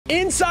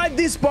Inside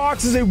this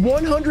box is a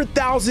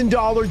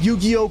 $100,000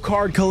 Yu-Gi-Oh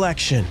card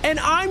collection, and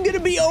I'm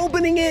gonna be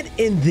opening it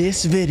in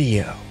this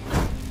video.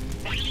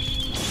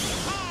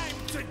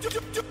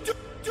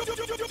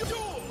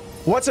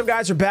 What's up,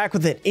 guys? We're back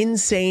with an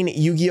insane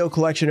Yu-Gi-Oh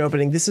collection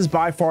opening. This is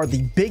by far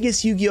the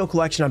biggest Yu-Gi-Oh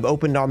collection I've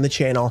opened on the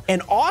channel,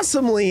 and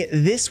awesomely,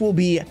 this will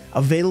be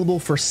available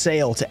for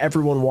sale to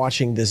everyone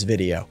watching this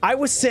video. I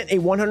was sent a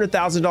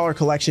 $100,000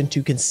 collection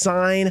to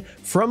consign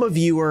from a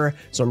viewer,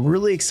 so I'm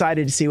really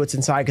excited to see what's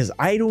inside because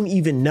I don't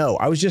even know.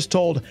 I was just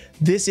told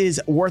this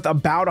is worth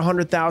about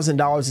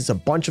 $100,000. It's a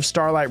bunch of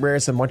Starlight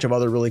Rares and a bunch of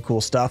other really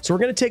cool stuff. So we're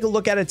going to take a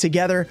look at it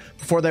together.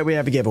 Before that, we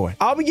have a giveaway.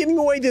 I'll be giving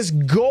away this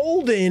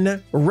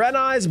golden Red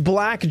Eyes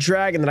Black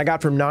Dragon that I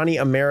got from Nani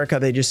America.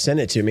 They just sent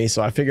it to me,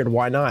 so I figured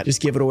why not just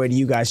give it away to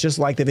you guys. Just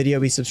like the video,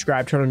 be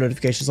subscribed, turn on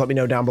notifications, let me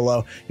know down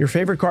below your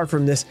favorite card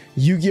from this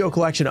Yu-Gi-Oh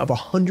collection of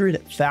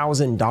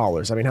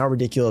 $100,000. I mean, how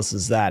ridiculous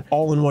is that?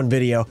 All in one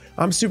video.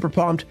 I'm super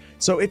pumped.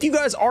 So if you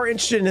guys are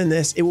interested in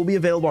this, it will be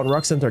available on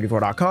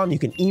ruxin34.com. You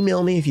can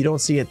email me if you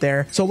don't see it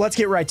there. So let's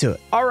get right to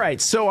it. All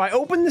right, so I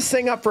opened this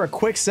thing up for a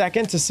quick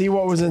second to see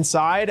what was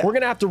inside. We're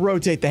gonna have to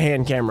rotate the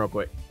hand cam real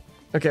quick.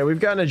 Okay, we've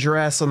got an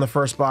address on the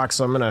first box,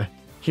 so I'm gonna,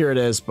 here it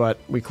is, but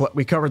we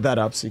covered that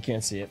up so you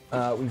can't see it.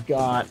 We've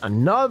got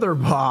another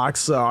box.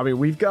 So, I mean,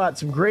 we've got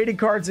some graded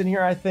cards in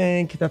here, I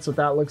think. That's what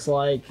that looks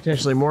like.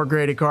 Potentially more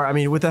graded card. I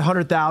mean, with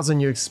 100,000,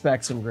 you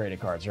expect some graded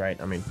cards, right?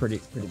 I mean,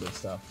 pretty good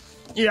stuff.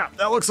 Yeah,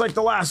 that looks like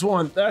the last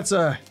one. That's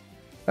a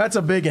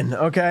big one,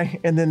 okay?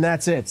 And then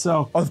that's it.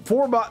 So a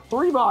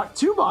three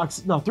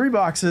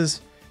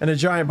boxes and a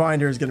giant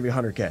binder is gonna be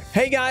 100K.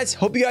 Hey guys,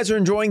 hope you guys are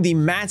enjoying the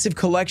massive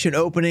collection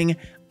opening.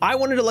 I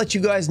wanted to let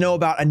you guys know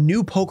about a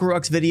new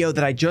Pokerux video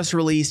that I just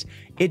released.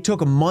 It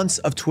took months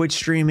of Twitch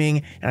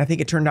streaming, and I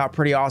think it turned out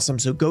pretty awesome.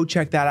 So go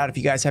check that out if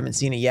you guys haven't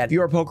seen it yet. If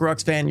you're a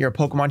Pokerux fan, you're a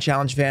Pokemon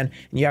Challenge fan,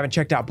 and you haven't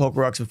checked out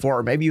Pokerux before,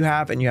 or maybe you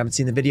have and you haven't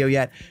seen the video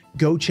yet,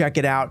 go check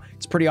it out.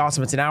 It's pretty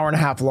awesome. It's an hour and a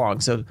half long.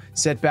 So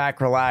sit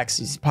back,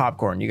 relax, eat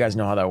popcorn. You guys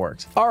know how that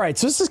works. All right,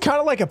 so this is kind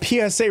of like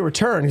a PSA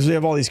return because we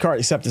have all these cards,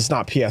 except it's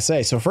not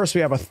PSA. So first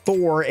we have a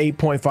Thor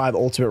 8.5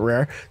 Ultimate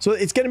Rare. So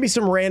it's going to be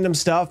some random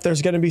stuff.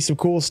 There's going to be some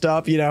cool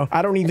stuff. You know,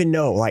 I don't even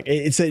know. Like,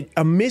 it's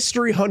a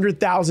mystery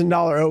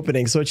 $100,000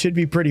 opening, so it should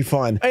be pretty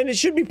fun. And it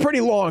should be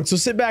pretty long. So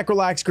sit back,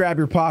 relax, grab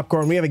your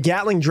popcorn. We have a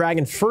Gatling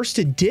Dragon First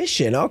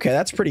Edition. Okay,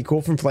 that's pretty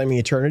cool from Flaming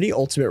Eternity.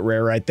 Ultimate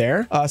Rare right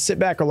there. Sit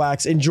back,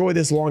 relax, enjoy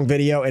this long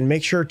video, and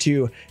make sure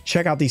to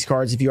check out these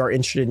cards if you are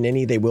interested in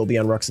any. They will be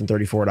on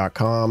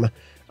ruxin34.com.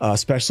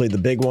 Especially the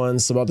big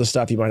ones. Some other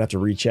stuff you might have to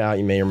reach out.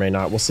 You may or may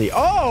not. We'll see.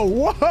 Oh,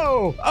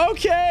 whoa.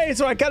 Okay,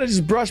 so I kind of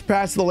just brushed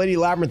past the Lady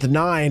Labyrinth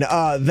 9.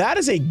 That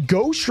is a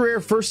Ghost Rare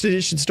First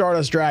Edition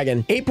Stardust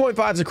Dragon.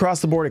 8.5s across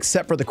the board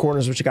except for the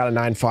corners, which got a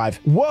 9.5.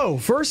 Whoa,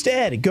 First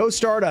Ed, Ghost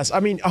Stardust. I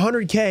mean,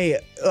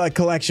 100K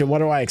collection. What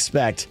do I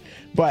expect?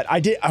 But I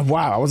did,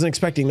 wow, I wasn't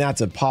expecting that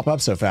to pop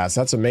up so fast.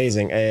 That's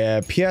amazing.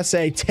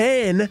 PSA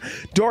 10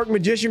 Dark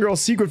Magician Girl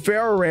Secret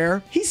Pharaoh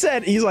Rare. He's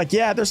like,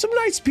 yeah, there's some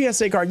nice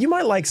PSA card. You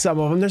might like some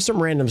of them. There's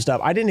some random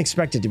stuff. I didn't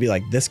expect it to be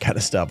like this kind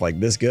of stuff, like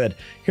this good.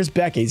 Here's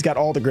Becky. He's got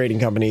all the grading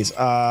companies.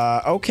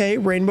 Okay,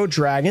 Rainbow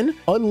Dragon.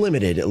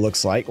 Unlimited, it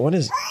looks like. What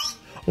is...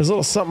 There's a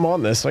little something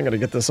on this. So I'm going to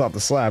get this off the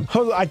slab.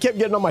 I kept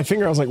getting on my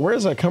finger. I was like, where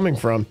is that coming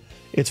from?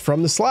 It's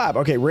from the slab.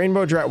 Okay,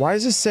 Rainbow Dragon. Why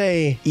does it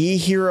say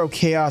E-Hero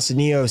Chaos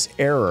Neos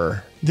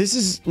Error? This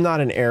is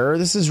not an error.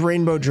 This is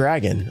Rainbow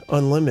Dragon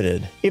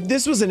Unlimited. If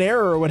this was an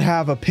error, it would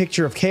have a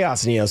picture of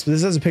Chaos Neos, but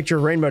this has a picture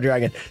of Rainbow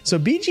Dragon. So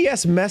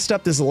BGS messed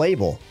up this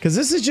label because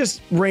this is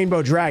just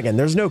Rainbow Dragon.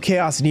 There's no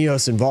Chaos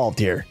Neos involved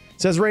here.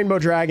 It says Rainbow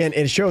Dragon,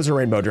 it shows a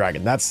Rainbow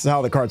Dragon. That's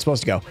how the card's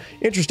supposed to go.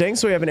 Interesting,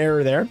 so we have an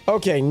error there.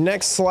 Okay,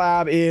 next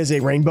slab is a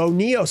Rainbow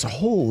Neos.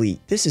 Holy,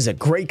 this is a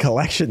great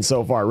collection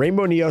so far.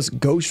 Rainbow Neos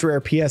Ghost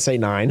Rare PSA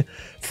 9,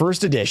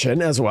 First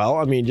Edition as well.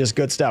 I mean, just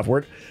good stuff.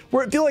 I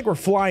feel like we're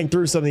flying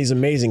through some of these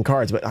amazing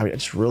cards, but I mean, I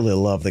just really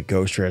love the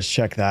Ghost Rares.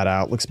 Check that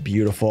out, looks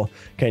beautiful.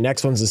 Okay,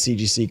 next one's a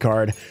CGC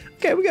card.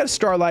 Okay, we got a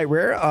Starlight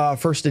Rare,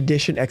 First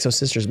Edition Exo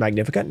Sisters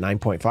Magnifica,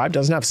 9.5.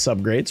 Doesn't have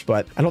subgrades,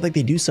 but I don't think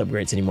they do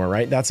subgrades anymore,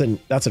 right? That's an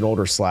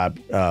older slab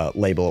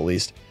label, at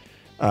least.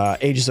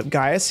 Aegis of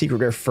Gaia, Secret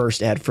Rare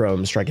First Ed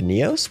from Striking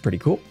Neos. Pretty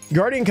cool.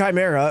 Guardian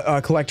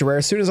Chimera, Collector Rare.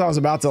 As soon as I was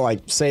about to, like,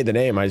 say the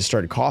name, I just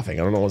started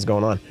coughing. I don't know what's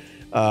going on.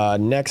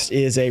 Next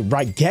is a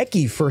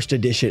Raigeki First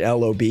Edition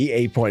LOB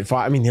 8.5.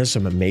 I mean, there's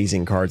some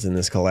amazing cards in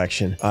this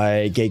collection.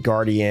 Gate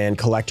Guardian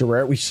Collector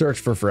Rare. We searched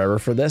for forever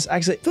for this.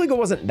 Actually, I feel like it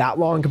wasn't that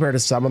long compared to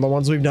some of the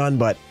ones we've done,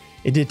 but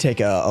it did take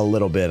a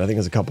little bit. I think it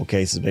was a couple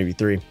cases, maybe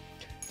 3.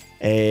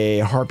 A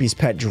Harpy's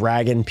Pet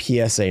Dragon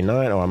PSA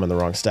 9. Oh, I'm in the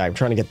wrong stack. I'm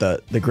trying to get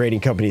the grading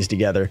companies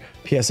together.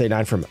 PSA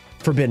 9 from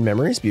Forbidden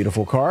Memories.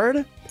 Beautiful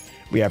card.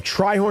 We have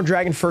Trihorn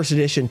Dragon First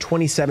Edition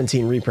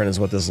 2017 reprint is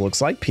what this looks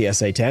like.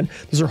 PSA 10.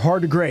 Those are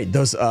hard to grade.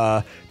 Those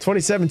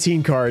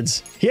 2017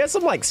 cards. He has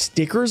some like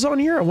stickers on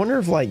here. I wonder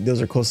if like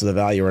those are close to the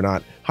value or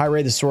not. High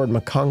Ray the Sword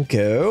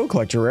Makonko.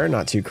 Collector Rare.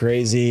 Not too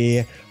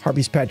crazy.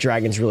 Harpy's Pet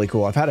Dragon's really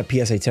cool. I've had a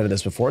PSA 10 of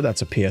this before.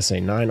 That's a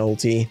PSA 9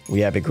 ulti. We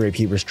have a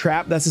Gravekeeper's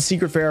Trap. That's a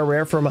Secret Pharaoh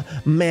Rare from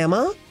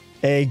Mama.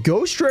 A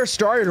Ghost Rare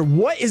Starter.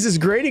 What is this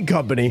grading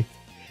company?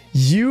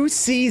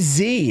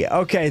 UCZ.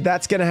 Okay,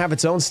 that's going to have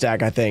its own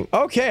stack, I think.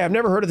 Okay, I've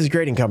never heard of this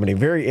grading company.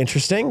 Very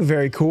interesting,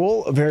 very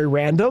cool, very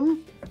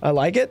random. I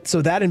like it.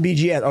 So that and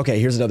BGS. Okay,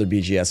 here's another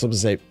BGS. I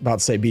was about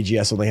to say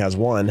BGS only has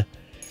one.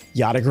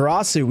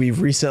 Yatagarasu,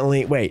 we've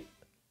recently... Wait.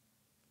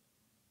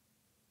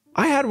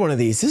 I had one of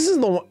these. This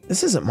isn't the one.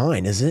 This isn't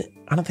mine, is it?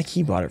 I don't think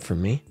he bought it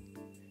from me.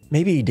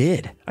 Maybe he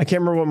did. I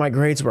can't remember what my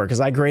grades were because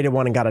I graded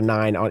one and got a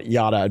 9 on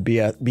Yata at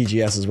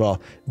BGS as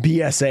well.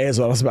 BSA is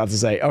what I was about to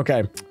say.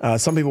 Okay.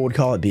 Some people would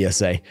call it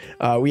BSA.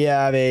 We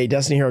have a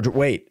Destiny Hero.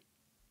 Wait.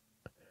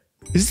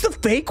 Is this the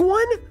fake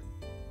one?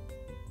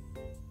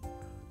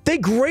 They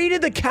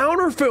graded the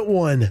counterfeit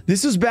one.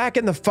 This was back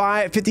in the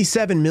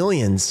 57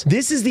 millions.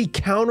 This is the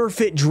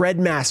counterfeit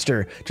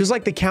Dreadmaster. Just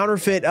like the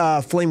counterfeit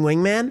Flame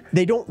Wingman.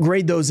 They don't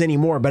grade those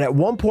anymore, but at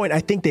one point, I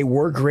think they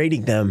were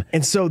grading them.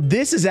 And so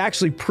this is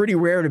actually pretty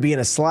rare to be in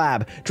a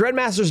slab.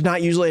 Dreadmaster's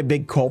not usually a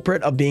big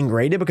culprit of being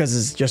graded because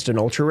it's just an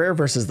ultra rare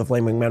versus the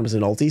Flame Wingman was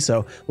an ulti.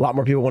 So a lot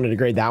more people wanted to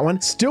grade that one.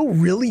 Still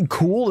really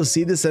cool to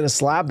see this in a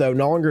slab though,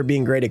 no longer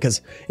being graded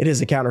because it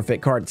is a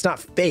counterfeit card. It's not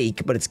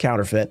fake, but it's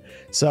counterfeit.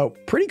 So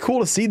pretty cool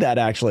to see that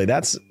actually.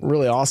 That's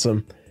really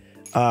awesome.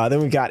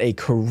 Then we've got a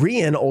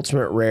Korean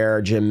Ultimate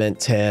Rare Gem Mint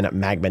 10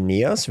 Magma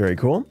Neos. Very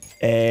cool.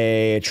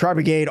 A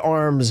Tri-Brigade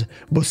Arms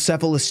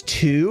Bucephalus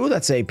 2.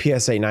 That's a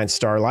PSA 9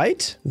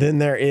 Starlight. Then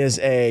there is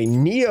a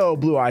Neo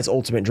Blue Eyes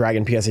Ultimate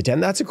Dragon PSA 10.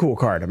 That's a cool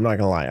card. I'm not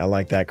gonna lie. I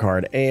like that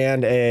card.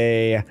 And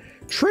a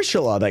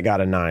Trishula that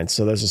got a 9.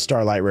 So there's a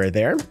Starlight Rare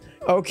there.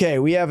 Okay,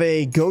 we have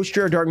a Ghost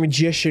Rare Dark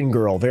Magician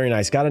Girl. Very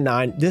nice. Got a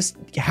 9. This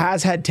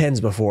has had 10s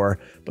before,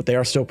 but they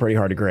are still pretty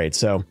hard to grade.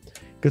 So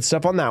good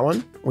stuff on that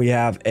one. We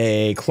have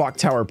a Clock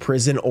Tower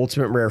Prison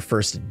Ultimate Rare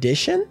First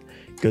Edition.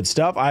 Good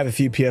stuff. I have a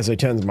few PSA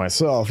 10s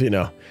myself. You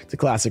know, it's a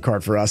classic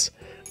card for us.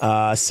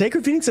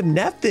 Sacred Phoenix of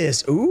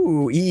Nephthys.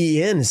 Ooh,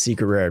 EEN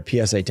Secret Rare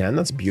PSA 10.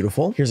 That's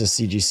beautiful. Here's a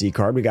CGC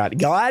card. We got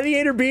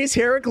Gladiator Beast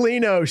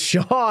Heraclino.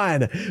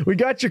 Sean, we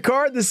got your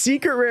card, the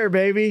Secret Rare,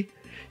 baby.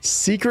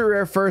 Secret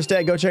Rare First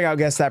Ed. Go check out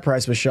Guess That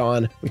Price with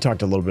Sean. We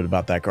talked a little bit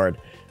about that card.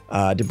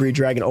 Debris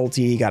Dragon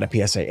Ulti, got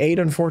a PSA 8,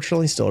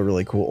 unfortunately. Still a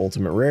really cool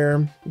Ultimate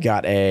Rare.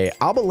 Got a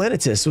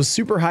Abalenitus. Was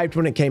super hyped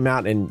when it came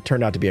out and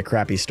turned out to be a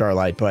crappy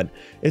Starlight, but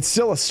it's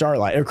still a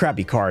Starlight, or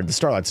crappy card. The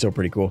Starlight's still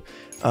pretty cool.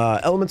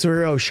 Elemental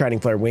Hero, Shining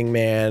Flare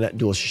Wingman,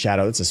 Dual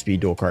Shadow. It's a speed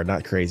dual card,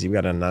 not crazy. We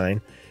got a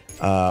 9.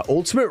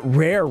 Ultimate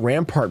Rare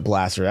Rampart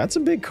Blaster. That's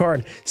a big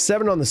card.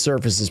 7 on the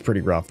surface is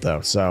pretty rough,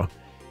 though. So,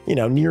 you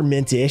know, near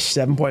mint-ish.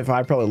 7.5,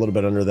 probably a little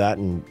bit under that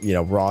in, you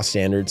know, raw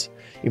standards,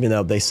 even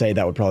though they say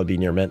that would probably be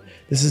near mint.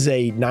 This is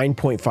a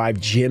 9.5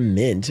 Gem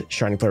Mint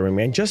Shining Flare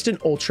Wingman, just an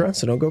Ultra,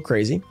 so don't go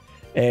crazy.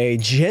 A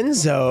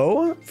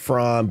Genzo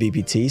from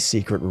BPT,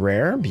 Secret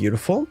Rare,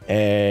 beautiful.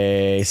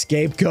 A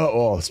Scapegoat,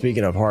 oh,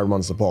 speaking of hard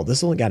ones to pull,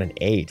 this only got an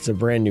 8. It's a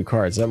brand new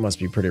card, so that must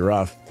be pretty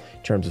rough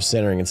in terms of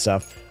centering and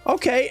stuff.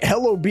 Okay,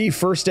 LOB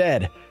First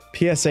Ed,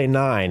 PSA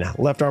 9,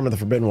 Left Arm of the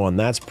Forbidden One.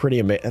 That's pretty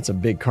amazing. That's a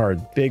big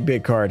card,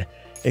 big card.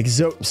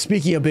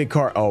 Speaking of big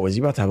card, oh, is he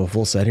about to have a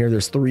full set here?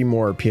 There's 3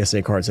 more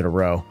PSA cards in a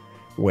row.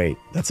 Wait,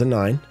 that's a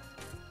 9.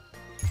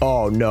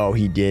 Oh, no,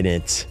 he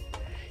didn't.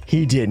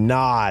 He did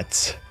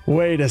not.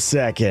 Wait a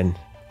second.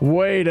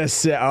 Wait a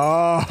sec.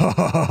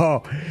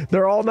 Oh,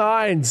 they're all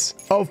 9s.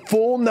 A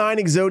full 9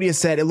 Exodia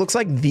set. It looks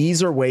like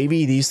these are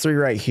wavy. These 3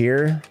 right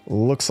here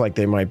looks like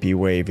they might be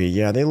wavy.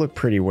 Yeah, they look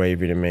pretty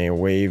wavy to me.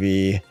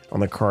 Wavy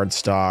on the card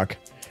stock.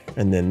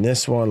 And then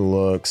this one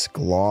looks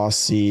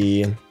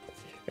glossy.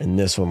 And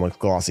this one looks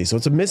glossy. So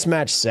it's a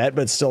mismatched set,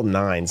 but it's still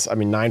 9s. I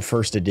mean, 9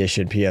 first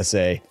edition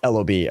PSA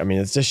LOB. I mean,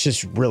 it's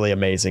just really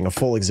amazing. A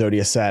full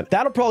Exodia set.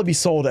 That'll probably be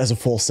sold as a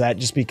full set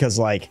just because,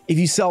 like, if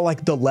you sell,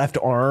 like, the left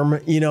arm,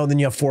 you know, then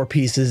you have 4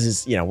 pieces.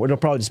 Is, you know, it'll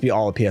probably just be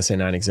all a PSA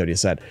 9 Exodia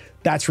set.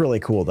 That's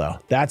really cool, though.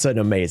 That's an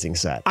amazing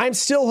set. I'm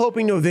still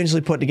hoping to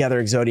eventually put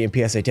together Exodia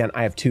and PSA 10.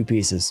 I have 2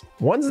 pieces.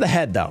 One's the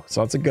head, though,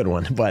 so it's a good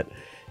one. But,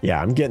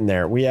 yeah, I'm getting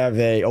there. We have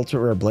a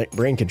Ultimate Rare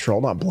Brain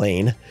Control, not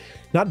Blaine.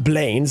 Not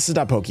Blaine, this is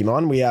not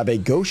Pokemon. We have a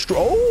Ghost,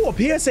 oh,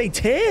 a PSA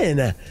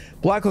 10.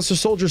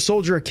 Blackluster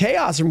Soldier of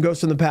Chaos from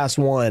Ghost in the Past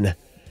 1.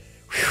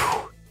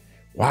 Whew.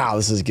 Wow,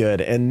 this is good.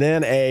 And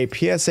then a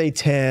PSA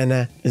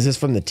 10. Is this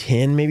from the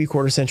 10, maybe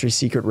quarter century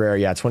secret rare?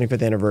 Yeah,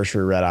 25th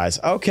anniversary Red Eyes.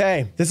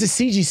 Okay, this is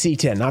CGC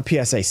 10, not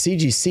PSA.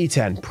 CGC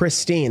 10,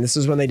 pristine. This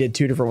is when they did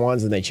 2 different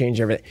ones and they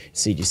changed everything.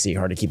 CGC,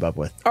 hard to keep up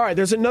with. All right,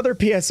 there's another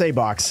PSA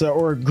box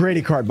or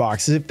grading card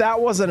box. If that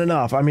wasn't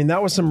enough, I mean,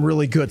 that was some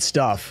really good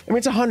stuff. I mean,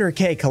 it's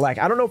 100K collect.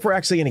 I don't know if we're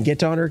actually going to get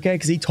to 100K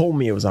because he told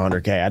me it was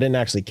 100K. I didn't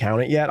actually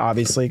count it yet,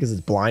 obviously, because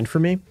it's blind for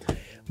me.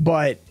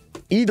 But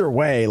either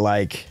way,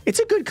 like, it's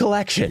a good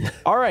collection.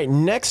 All right,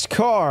 next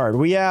card.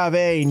 We have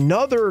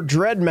another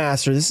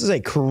Dreadmaster. This is a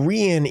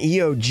Korean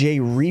EOJ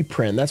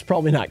reprint. That's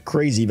probably not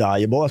crazy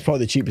valuable. That's probably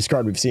the cheapest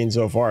card we've seen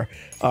so far.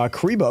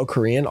 Karibo,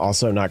 Korean,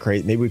 also not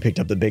crazy. Maybe we picked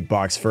up the big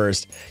box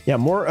first. Yeah,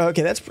 more,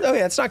 okay,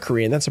 that's not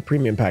Korean. That's a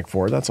premium pack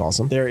 4. That's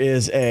awesome. There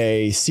is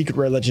a Secret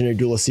Rare Legendary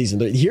Duelist Season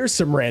 3. Here's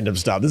some random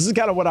stuff. This is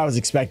kind of what I was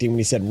expecting when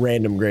he said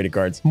random graded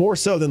cards. More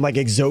so than like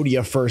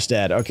Exodia First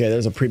Ed. Okay,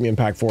 there's a premium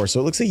pack 4.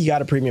 So it looks like you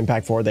got a premium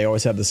pack 4. They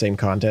always have the same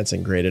contents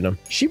and graded them.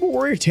 Shiba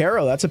Warrior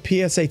Tarot. That's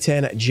a PSA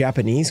 10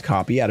 Japanese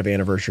copy out of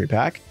Anniversary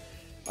Pack.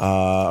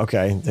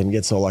 Okay, didn't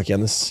get so lucky on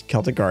this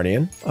Celtic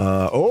Guardian.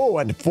 Oh,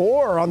 and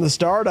 4 on the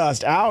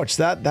Stardust. Ouch,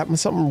 that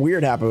was something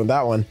weird happened with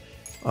that one.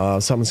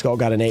 Summon Skull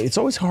got an 8. It's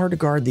always hard to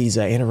guard these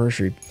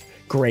anniversary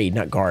grade,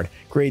 not guard,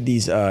 grade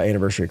these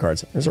anniversary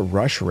cards. There's a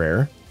Rush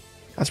Rare.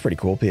 That's pretty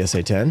cool,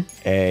 PSA 10.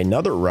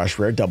 Another Rush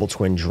Rare, Double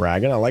Twin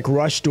Dragon. I like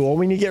Rush Duel.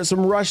 We need to get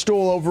some Rush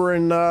Duel over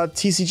in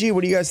TCG.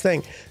 What do you guys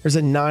think? There's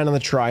a 9 on the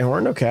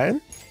Trihorn, okay.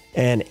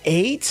 And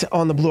 8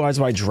 on the Blue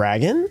Eyes White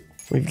Dragon.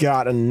 We've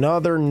got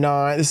another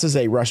 9. This is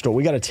a Rush Duel.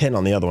 We got a 10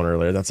 on the other one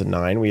earlier. That's a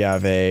 9. We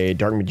have a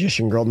Dark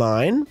Magician Girl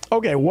 9.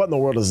 Okay, what in the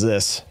world is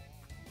this?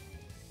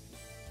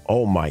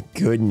 Oh my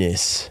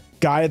goodness.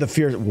 Guy of the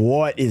Fierce.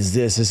 What is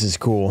this? This is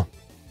cool.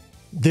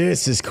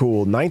 This is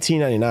cool.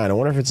 1999. I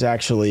wonder if it's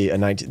actually a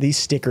 19. These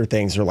sticker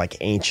things are like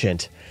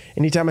ancient.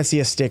 Anytime I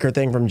see a sticker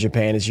thing from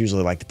Japan, it's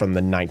usually like from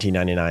the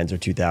 1999s or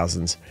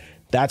 2000s.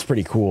 That's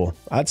pretty cool.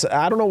 I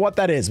don't know what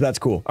that is, but that's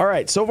cool. All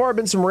right, so far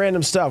been some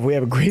random stuff. We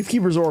have a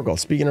Gravekeeper's Oracle.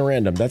 Speaking of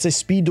random, that's a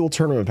Speed Duel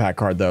Tournament Pack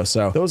card though,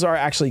 so those are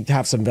actually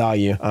have some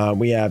value.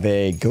 We have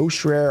a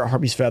Ghost Rare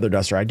Harpy's Feather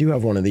Duster. I do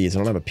have one of these.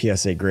 I don't have a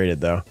PSA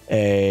graded though.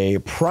 A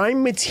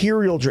Prime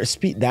Material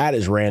Speed. That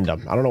is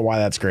random. I don't know why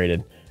that's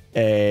graded.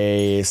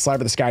 A Slide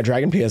for the Sky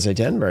Dragon PSA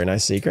 10. Very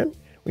nice secret.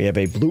 We have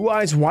a Blue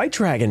Eyes White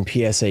Dragon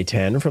PSA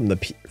 10 from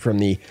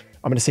the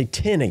I'm going to say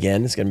 10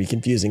 again. It's going to be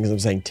confusing because I'm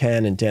saying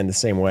 10 and 10 the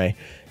same way.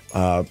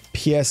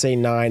 PSA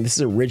 9. This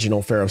is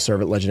original Pharaoh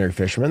Servant Legendary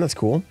Fisherman. That's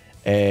cool.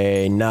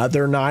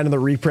 Another 9 on the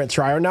reprint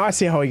Trier. Now I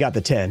see how he got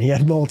the 10. He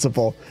had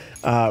multiple.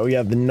 We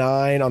have the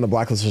 9 on the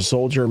Blacklisted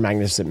Soldier,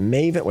 Magnificent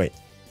Maven. Wait,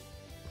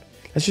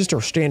 that's just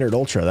our standard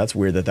Ultra. That's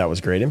weird that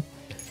was graded.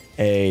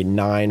 A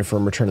 9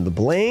 from Return of the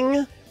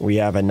Bling. We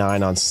have a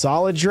 9 on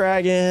Solid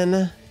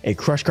Dragon. A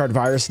Crush Card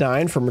Virus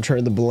 9 from Return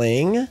of the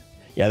Bling.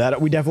 Yeah,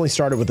 that we definitely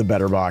started with a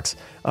better box.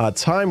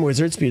 Time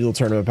Wizard Speed Duel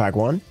Tournament Pack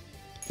 1.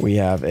 We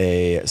have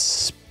a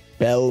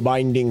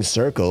Spellbinding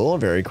Circle,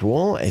 very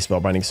cool. A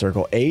Spellbinding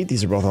Circle 8.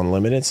 These are both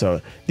unlimited, so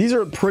these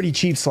are pretty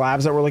cheap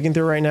slabs that we're looking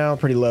through right now,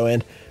 pretty low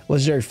end.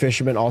 Legendary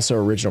Fisherman, also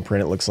original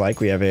print, it looks like.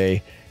 We have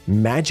a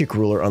Magic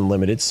Ruler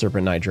Unlimited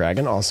Serpent Knight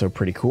Dragon, also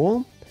pretty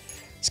cool.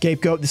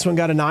 Scapegoat, this one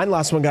got a 9,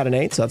 last one got an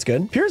 8, so that's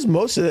good. Here's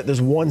most of it.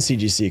 There's one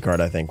CGC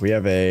card, I think. We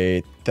have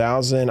a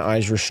Thousand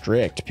Eyes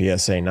Restrict,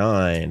 PSA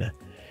 9.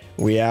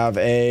 We have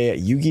a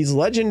Yugi's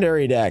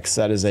Legendary Dex,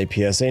 that is a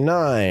PSA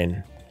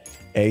 9.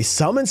 A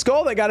Summon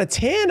Skull that got a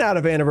 10 out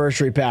of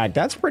Anniversary Pack.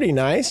 That's pretty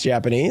nice,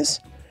 Japanese.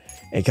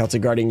 A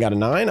Celtic Guardian got a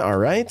 9, all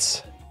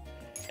right.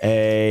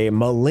 A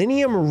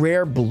Millennium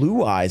Rare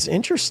Blue Eyes,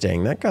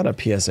 interesting. That got a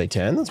PSA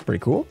 10, that's pretty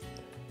cool.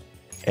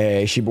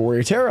 A Shiba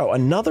Warrior Tarot,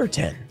 another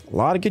 10. A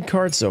lot of good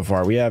cards so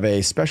far. We have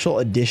a Special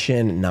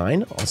Edition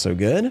 9, also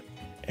good.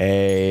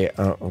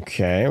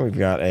 Okay, we've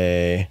got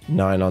a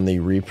 9 on the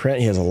reprint.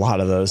 He has a lot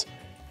of those.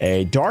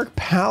 A Dark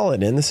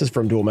Paladin. This is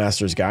from Duel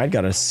Master's Guide.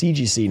 Got a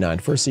CGC 9.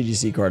 First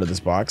CGC card of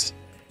this box.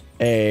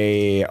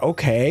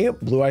 Okay,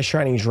 Blue Eyes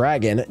Shining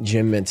Dragon.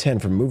 Gem Mint 10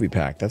 from Movie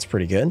Pack. That's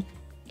pretty good.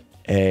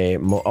 A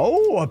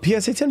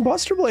PSA 10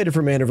 Buster Bladed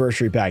from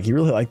Anniversary Pack. He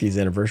really liked these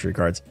anniversary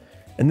cards.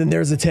 And then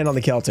there's a 10 on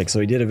the Celtic, so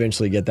he did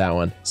eventually get that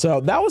one. So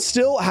that was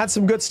still had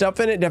some good stuff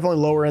in it, definitely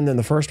lower end than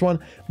the first one,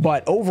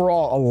 but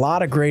overall, a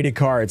lot of graded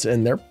cards,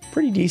 and they're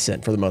pretty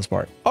decent for the most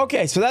part.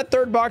 Okay, so that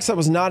third box that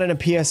was not in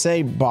a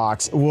PSA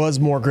box was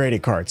more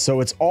graded cards.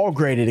 So it's all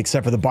graded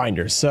except for the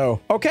binders.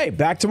 So, okay,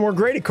 back to more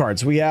graded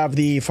cards. We have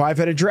the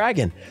 5-headed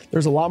dragon.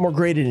 There's a lot more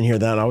graded in here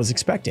than I was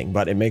expecting,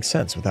 but it makes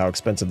sense with how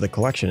expensive the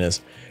collection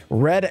is.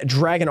 Red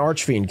Dragon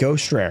Archfiend,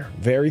 Ghost Rare,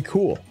 very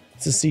cool.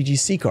 It's a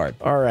CGC card.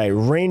 All right,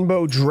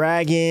 Rainbow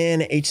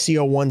Dragon,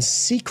 HCO1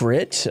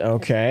 Secret.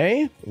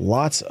 Okay,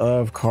 lots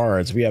of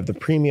cards. We have the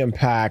premium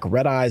pack,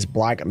 Red Eyes,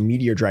 Black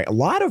Meteor Dragon. A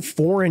lot of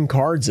foreign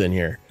cards in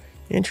here.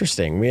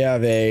 Interesting. We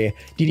have a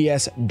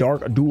DDS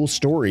Dark Duel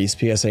Stories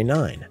PSA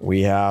 9.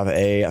 We have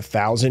a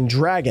 1000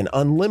 Dragon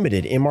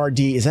Unlimited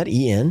MRD. Is that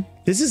EN?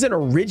 This is an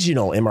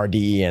original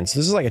MRD EN. So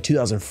this is like a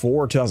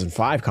 2004,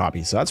 2005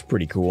 copy. So that's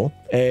pretty cool.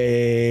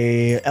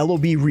 A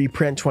LOB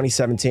reprint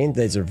 2017.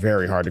 These are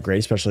very hard to grade,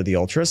 especially the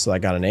Ultra. So I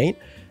got an 8.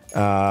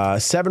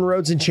 7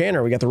 Roads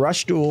Enchanter. We got the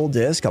Rush Duel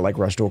disc. I like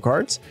Rush Duel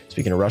cards.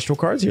 Speaking of Rush Duel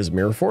cards, here's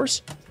Mirror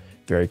Force.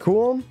 Very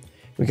cool.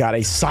 We got a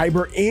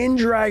Cyber End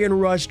Dragon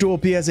Rush Duel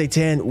PSA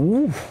 10.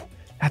 Ooh,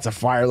 that's a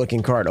fire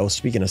looking card. Oh,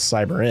 speaking of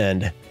Cyber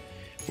End,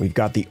 We've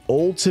got the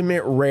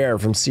ultimate rare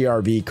from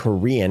CRV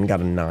Korean, got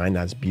a 9.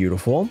 That's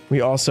beautiful.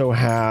 We also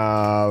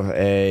have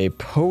a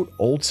Pote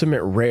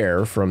ultimate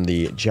rare from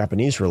the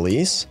Japanese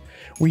release.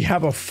 We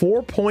have a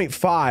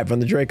 4.5 on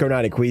the Draco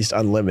Knight Equeast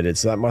Unlimited,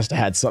 so that must have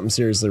had something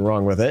seriously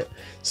wrong with it.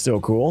 Still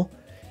cool.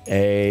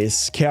 A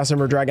Chaos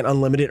Emerald Dragon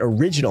Unlimited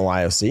Original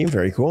IOC,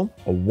 very cool.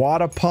 A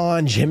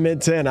Wadapon Gem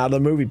Mint 10 out of the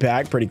movie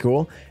pack, pretty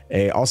cool.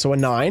 Also a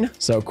 9,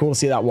 so cool to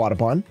see that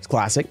Wadapon. It's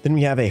classic. Then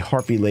we have a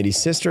Harpy Lady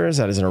Sisters,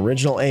 that is an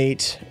original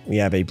 8. We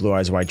have a Blue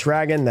Eyes White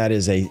Dragon, that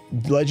is a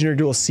Legendary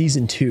Duel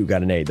Season 2,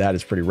 got an 8. That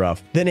is pretty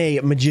rough. Then a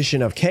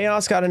Magician of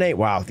Chaos got an 8.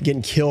 Wow,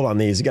 getting killed on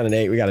these. Got an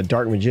 8. We got a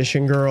Dark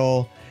Magician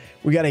Girl.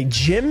 We got a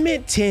Gem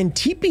Mint 10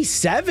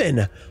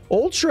 TP7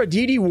 Ultra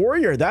DD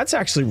Warrior. That's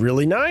actually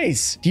really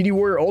nice. DD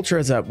Warrior Ultra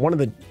is one of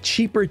the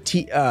cheaper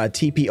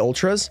TP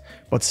Ultras,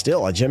 but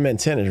still a Gem Mint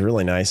 10 is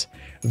really nice.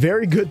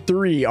 Very good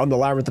 3 on the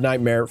Labyrinth of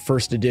Nightmare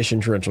first edition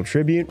Torrential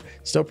Tribute.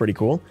 Still pretty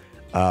cool.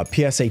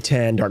 PSA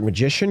 10 Dark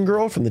Magician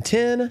Girl from the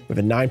 10. We have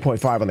a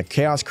 9.5 on the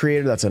Chaos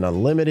Creator. That's an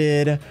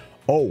unlimited.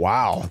 Oh,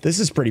 wow.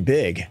 This is pretty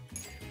big.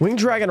 Winged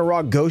Dragon of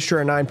Raw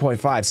Ghoster, a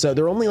 9.5. So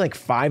there are only like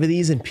 5 of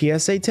these in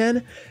PSA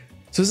 10.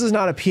 So this is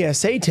not a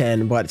PSA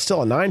 10, but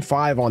still a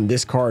 9.5 on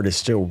this card is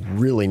still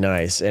really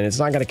nice. And it's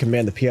not going to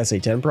command the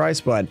PSA 10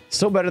 price, but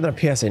still better than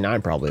a PSA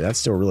 9 probably. That's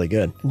still really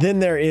good. Then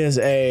there is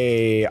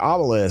a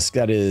Obelisk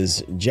that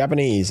is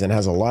Japanese and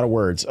has a lot of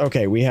words.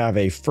 Okay, we have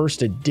a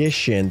first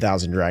edition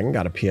Thousand Dragon,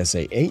 got a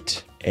PSA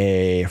 8.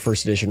 A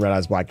first edition Red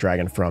Eyes Black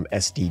Dragon from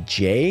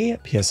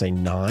SDJ, PSA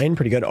 9,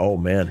 pretty good. Oh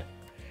man,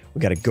 we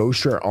got a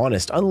Ghost Rare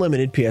Honest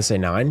Unlimited PSA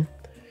 9.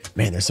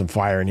 Man, there's some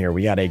fire in here.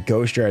 We got a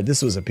Ghost Rare.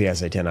 This was a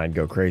PSA 10. I'd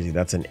go crazy.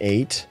 That's an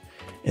 8.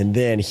 And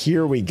then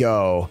here we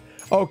go.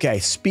 Okay,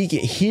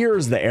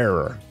 here's the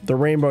error. The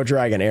Rainbow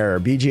Dragon error.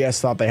 BGS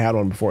thought they had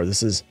one before.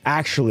 This is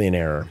actually an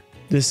error.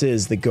 This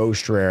is the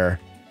Ghost Rare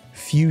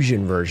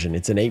Fusion version.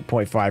 It's an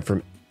 8.5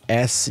 from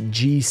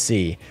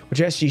SGC, which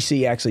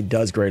SGC actually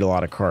does grade a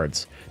lot of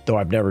cards, though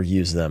I've never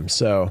used them.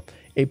 So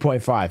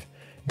 8.5.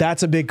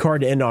 That's a big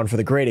card to end on for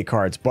the graded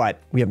cards, but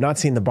we have not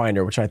seen the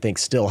binder, which I think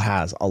still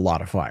has a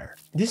lot of fire.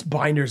 This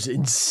binder's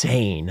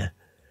insane.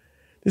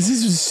 This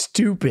is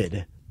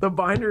stupid. The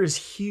binder is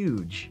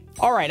huge.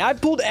 All right, I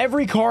pulled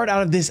every card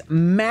out of this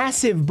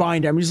massive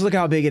binder. I mean, just look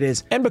how big it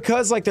is. And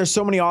because like there's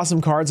so many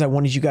awesome cards, I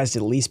wanted you guys to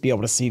at least be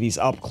able to see these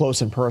up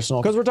close and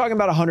personal, because we're talking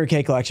about a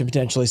 100K collection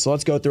potentially. So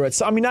let's go through it.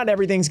 So, I mean, not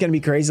everything's going to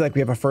be crazy. Like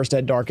we have a first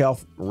ed Dark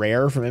Elf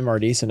rare from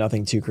MRD, so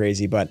nothing too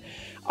crazy, but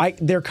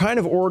they're kind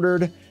of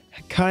ordered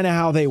kind of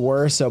how they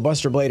were. So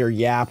Buster Blade or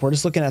Yap, we're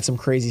just looking at some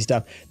crazy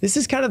stuff. This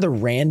is kind of the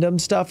random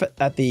stuff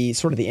at the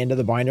sort of the end of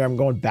the binder. I'm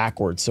going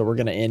backwards, so we're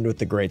going to end with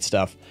the great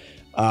stuff.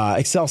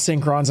 Excel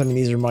Synchrons, I mean,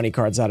 these are money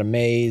cards out of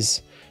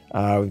Maze.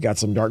 We've got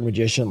some Dark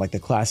Magician, like the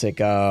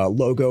classic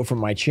logo from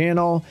my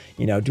channel.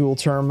 You know, Dual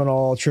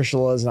Terminal.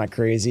 Trishula is not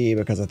crazy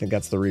because I think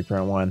that's the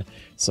reprint one.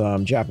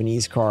 Some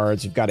Japanese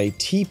cards. We've got a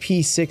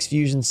TP6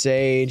 Fusion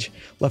Sage.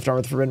 Left Arm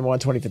of the Forbidden One,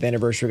 25th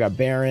Anniversary. We've got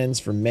Barons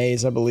from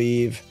Maze, I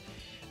believe.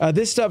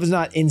 This stuff is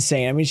not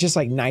insane. I mean, it's just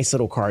like nice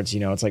little cards,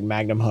 you know. It's like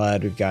Magnum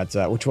HUD. We've got,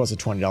 which was a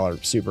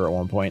 $20 super at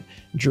one point.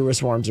 Druid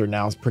Swarms are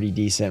now pretty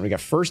decent. We got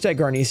First Ed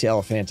Garnecia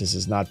Elephantis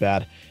is not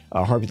bad.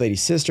 Harpy Lady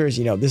Sisters,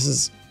 you know, this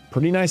is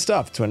pretty nice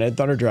stuff. Twin-Ed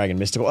Thunder Dragon,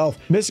 Mystical Elf.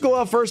 Mystical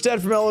Elf First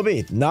Ed from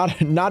LOB.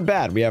 Not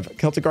bad. We have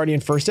Celtic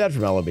Guardian First Ed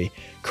from LOB.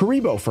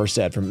 Karibo First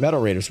Ed from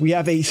Metal Raiders. We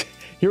have a...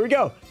 Here we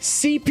go.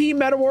 CP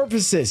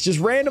Metamorphosis, just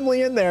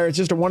randomly in there. It's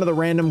just one of the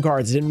random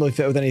cards. It didn't really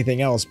fit with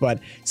anything else, but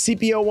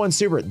CP01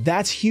 Super,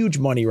 that's huge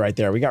money right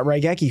there. We got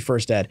Raigeki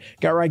First Ed,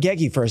 got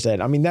Raigeki First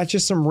Ed. I mean, that's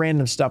just some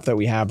random stuff that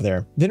we have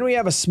there. Then we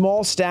have a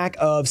small stack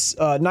of,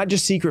 not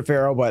just Secret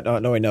Pharaoh, but,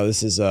 no, wait, no,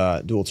 this is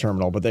Dual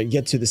Terminal, but they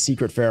get to the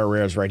Secret Pharaoh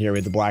rares right here. We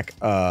have the Black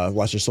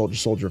Lesser Soldier,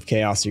 Soldier of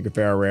Chaos, Secret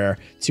Pharaoh rare.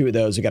 2 of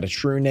those. We got a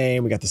True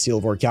Name. We got the Seal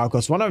of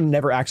Orichalcos. One I've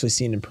never actually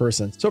seen in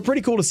person. So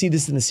pretty cool to see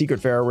this in the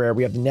Secret Pharaoh rare.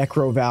 We have the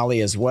Necro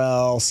Valley as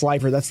well.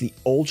 Slifer, that's the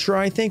Ultra,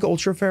 I think.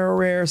 Ultra Pharaoh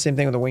rare. Same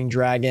thing with the Winged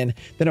Dragon.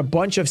 Then a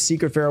bunch of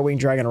Secret Pharaoh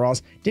Winged Dragon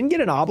Raws. Didn't get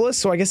an Obelisk,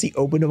 so I guess he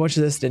opened a bunch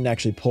of this. Didn't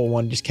actually pull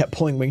one. Just kept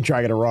pulling Winged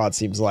Dragon Raw, it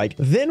seems like.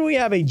 Then we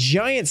have a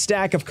giant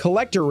stack of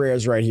collector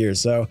rares right here.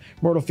 So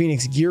Mortal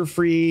Phoenix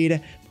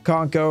Gearfried,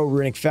 Conco,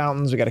 Runic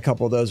Fountains. We got a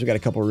couple of those. We got a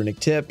couple of Runic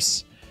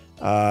Tips.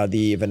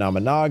 The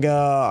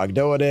Venamanaga,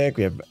 Ogdoadic,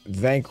 we have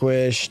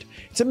Vanquished.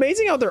 It's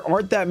amazing how there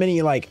aren't that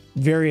many like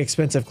very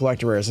expensive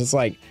collector rares. It's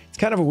like, it's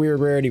kind of a weird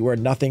rarity where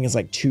nothing is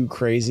like too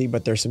crazy,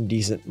 but there's some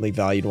decently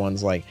valued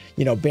ones like,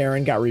 you know,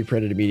 Baron got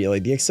reprinted immediately.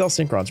 The Excel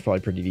Synchron's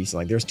probably pretty decent.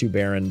 Like there's 2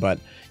 Baron, but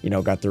you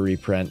know, got the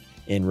reprint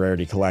in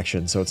rarity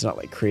collection. So it's not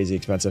like crazy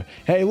expensive.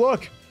 Hey,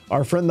 look,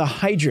 our friend the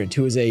Hydrant,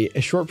 who is a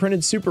short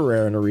printed super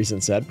rare in a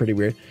recent set. Pretty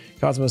weird.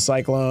 Cosmos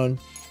Cyclone.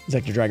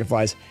 Zector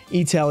Dragonflies,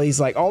 E-Tellies,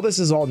 like all this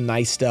is all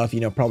nice stuff, you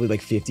know, probably like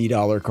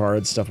 $50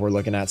 cards, stuff we're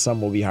looking at. Some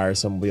will be higher,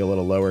 some will be a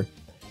little lower,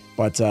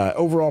 but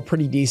overall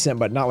pretty decent,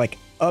 but not like,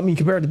 I mean,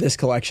 compared to this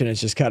collection,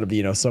 it's just kind of,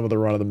 you know, some of the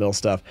run-of-the-mill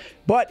stuff.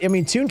 But I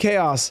mean, Toon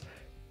Chaos,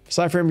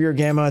 Cypher Imbuer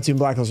Gamma, Toon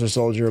Blackluster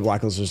Soldier,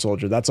 Blackluster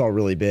Soldier, that's all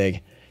really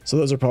big. So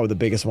those are probably the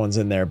biggest ones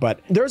in there, but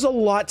there's a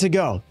lot to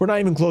go. We're not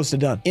even close to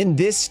done. In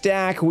this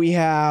stack, we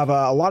have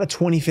a lot of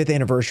 25th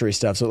anniversary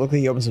stuff. So it looks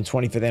like you opened some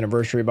 25th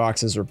anniversary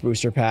boxes or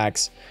booster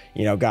packs.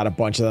 You know, got a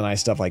bunch of the nice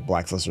stuff like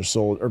Black Luster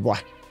Soul or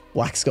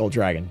Black Skull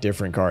Dragon,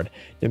 different card.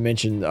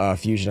 Dimension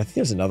Fusion. I think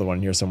there's another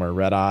one here somewhere.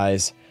 Red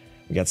Eyes.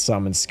 We got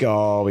Summon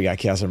Skull. We got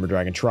Chaos Ember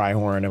Dragon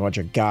Trihorn. A bunch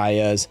of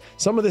Gaias.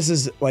 Some of this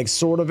is like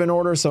sort of in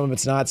order. Some of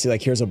it's not. See,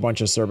 like here's a bunch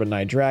of Serpent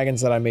Knight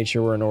Dragons that I made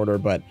sure were in order,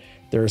 but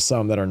there are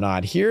some that are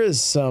not. Here is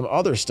some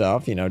other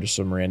stuff. You know, just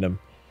some random.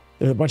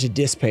 There's a bunch of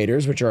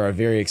Dissipators, which are a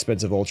very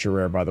expensive ultra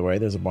rare, by the way.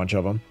 There's a bunch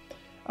of them.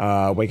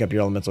 Wake Up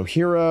Your Elemental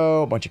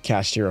Hero. A bunch of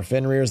Kashtira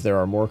Fenrirs. There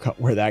are more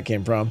where that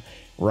came from.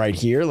 Right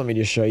here, let me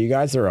just show you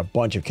guys. There are a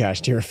bunch of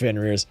Kashtira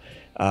Fenrirs.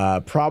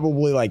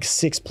 Probably like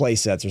 6 play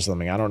sets or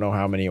something. I don't know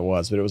how many it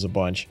was, but it was a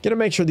bunch. Gonna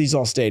make sure these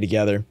all stay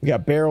together. We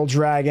got Barrel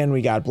Dragon.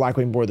 We got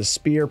Blackwing Boar the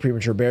Spear.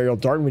 Premature Burial.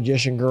 Dark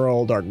Magician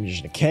Girl. Dark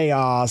Magician of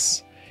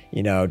Chaos.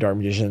 You know, Dark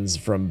Magicians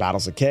from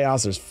Battles of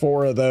Chaos. There's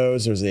 4 of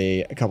those. There's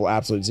a couple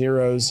Absolute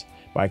Zeros.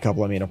 By a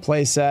couple, I mean a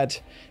play set.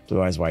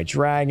 Blue Eyes White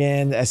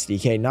Dragon.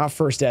 SDK. Not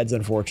first eds,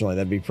 unfortunately.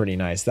 That'd be pretty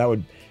nice. That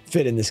would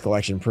fit in this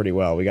collection pretty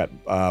well. We got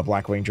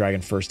Blackwing Dragon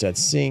first ed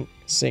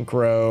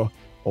Synchro.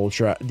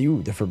 Ultra.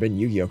 The Forbidden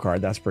Yu-Gi-Oh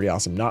card. That's pretty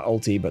awesome. Not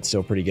ulti, but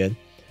still pretty good.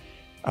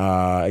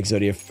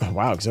 Exodia.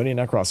 Wow, Exodia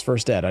Necros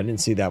first ed. I didn't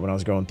see that when I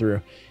was going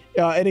through.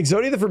 An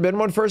Exodia the Forbidden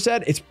one first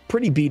ed, it's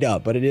pretty beat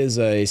up, but it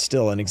is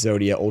still an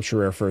Exodia ultra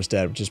rare first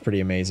ed, which is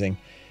pretty amazing.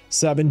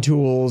 7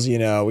 tools, you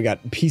know, we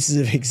got pieces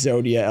of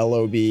Exodia,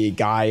 LOB,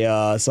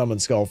 Gaia, Summon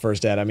Skull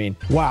first ed. I mean,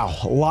 wow,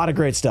 a lot of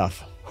great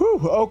stuff.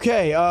 Whew,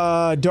 okay,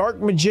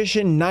 Dark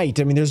Magician Knight.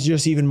 I mean, there's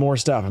just even more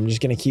stuff. I'm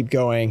just gonna keep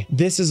going.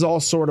 This is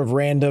all sort of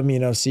random, you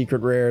know,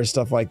 secret rares,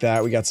 stuff like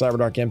that. We got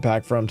Cyberdark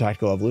Impact from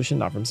Tactical Evolution,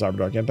 not from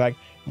Cyberdark Impact.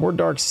 More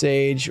Dark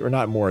Sage, or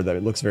not more, that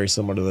it looks very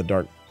similar to the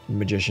Dark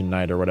Magician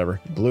Knight or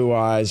whatever. Blue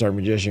Eyes, Dark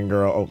Magician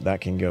Girl. Oh,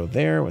 that can go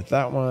there with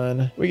that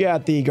one. We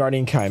got the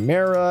Guardian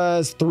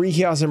Chimeras, 3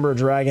 Chaos Emperor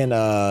Dragon,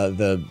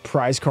 the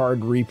prize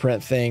card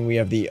reprint thing. We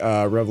have the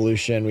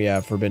Revolution. We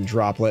have Forbidden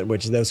Droplet,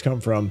 which those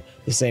come from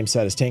the same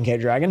set as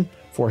 10K Dragon,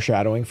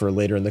 foreshadowing for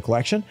later in the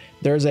collection.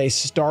 There's a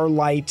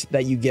Starlight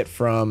that you get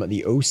from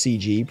the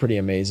OCG, pretty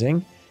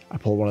amazing. I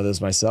pulled one of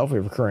those myself. We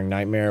have Recurring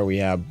Nightmare. We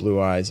have Blue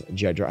Eyes,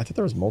 Jet Dragon. I thought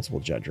there was multiple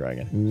Jet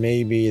Dragon.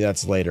 Maybe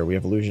that's later. We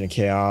have Illusion of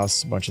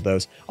Chaos, a bunch of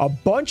those. A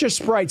bunch of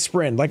Sprite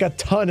Sprint, like a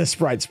ton of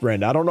Sprite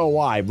Sprint. I don't know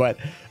why, but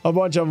a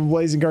bunch of them.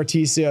 Blazing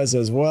Cartesias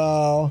as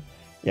well.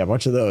 Yeah, a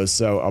bunch of those.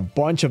 So a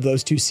bunch of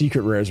those 2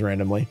 secret rares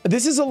randomly.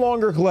 This is a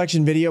longer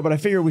collection video, but I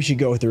figure we should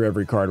go through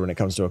every card when it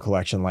comes to a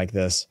collection like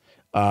this.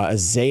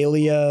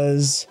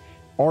 Azaleas,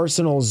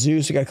 Arsenal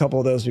Zeus. We got a couple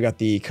of those. We got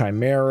the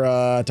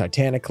Chimera,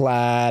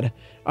 Titaniclad.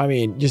 I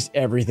mean, just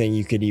everything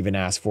you could even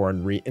ask for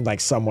in like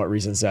somewhat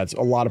recent sets.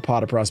 A lot of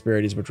Pot of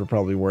Prosperities, which were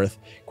probably worth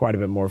quite a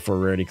bit more for a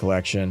rarity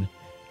collection.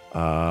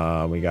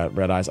 We got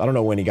Red Eyes. I don't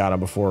know when he got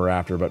them, before or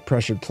after, but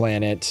Pressured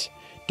Planet,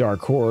 Dark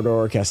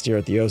Corridor,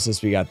 Castira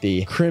Theosis. We got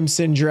the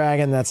Crimson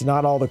Dragon. That's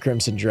not all the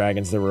Crimson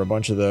Dragons. There were a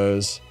bunch of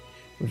those.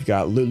 We've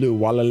got Lulu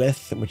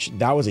Walalith, which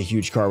that was a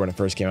huge card when it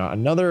first came out.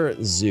 Another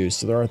Zeus,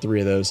 so there are 3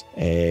 of those.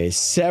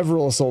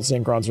 Several Assault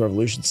Synchrons,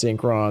 Revolution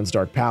Synchrons,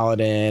 Dark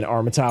Paladin,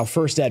 Armatile,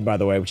 First Ed, by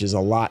the way, which is a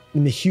lot,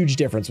 and the huge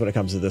difference when it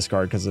comes to this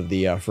card because of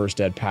the First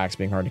Ed packs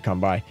being hard to come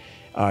by.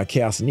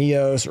 Chaos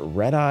Neos,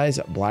 Red Eyes,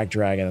 Black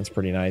Dragon, that's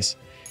pretty nice.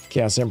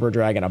 Chaos Emperor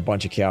Dragon, a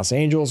bunch of Chaos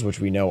Angels, which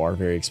we know are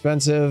very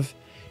expensive.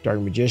 Dark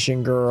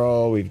Magician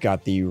Girl. We've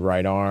got the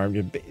Right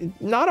Arm.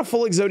 Not a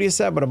full Exodia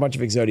set, but a bunch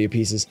of Exodia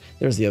pieces.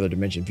 There's the other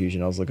Dimension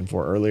Fusion I was looking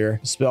for earlier.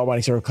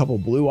 Spellbinding Sword, a couple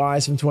Blue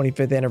Eyes from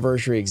 25th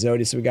Anniversary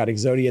Exodia. So we got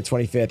Exodia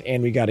 25th,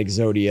 and we got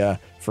Exodia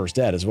First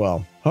Ed as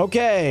well.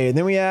 Okay, and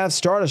then we have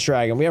Stardust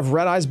Dragon. We have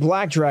Red Eyes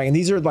Black Dragon.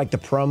 These are like the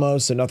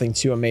promos, so nothing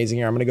too amazing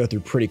here. I'm going to go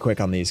through pretty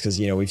quick on these because,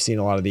 you know, we've seen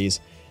a lot of these.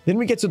 Then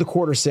we get to the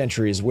Quarter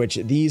Centuries, which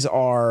these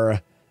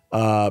are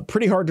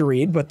pretty hard to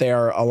read, but they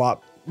are a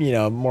lot, you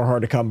know, more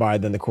hard to come by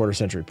than the Quarter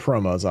Century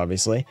promos,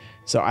 obviously.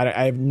 So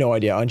I have no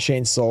idea.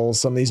 Unchained Souls,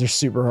 some of these are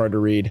super hard to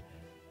read.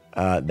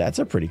 That's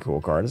a pretty cool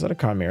card. Is that a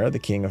Chimera? The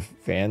King of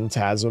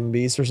Phantasm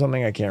Beast or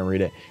something? I can't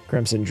read it.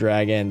 Crimson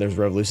Dragon. There's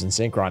Revolution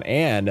Synchron.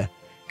 And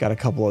got a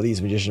couple of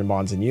these Magician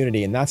Bonds in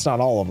Unity. And that's not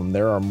all of them.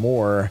 There are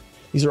more.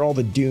 These are all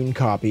the Dune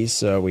copies.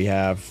 So we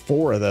have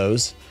 4 of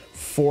those.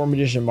 4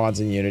 Magician Bonds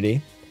in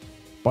Unity.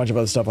 Bunch of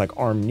other stuff like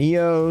Arm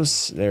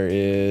Neos. There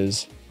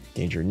is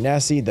Danger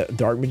Nessie, the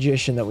Dark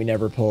Magician that we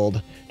never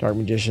pulled. Dark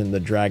Magician, the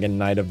Dragon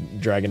Knight of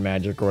Dragon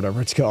Magic or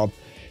whatever it's called.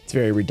 It's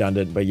very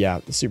redundant, but yeah,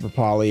 the Super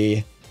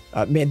Poly.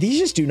 Man, these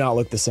just do not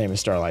look the same as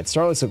Starlight.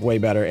 Starlights look way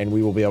better, and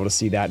we will be able to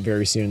see that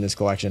very soon in this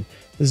collection.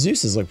 The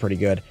Zeuses look pretty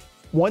good.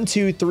 1,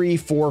 2, 3,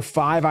 4,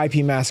 5 IP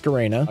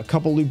Masquerena, a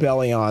couple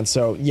Lubellion.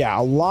 So yeah,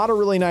 a lot of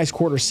really nice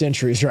Quarter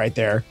Centuries right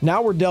there.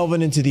 Now we're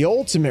delving into the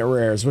ultimate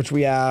rares, which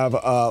we have,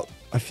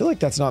 I feel like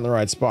that's not in the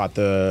right spot.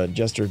 The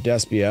Jester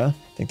Despia.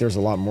 I think there's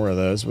a lot more of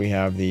those. We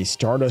have the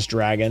Stardust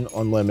Dragon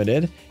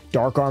Unlimited,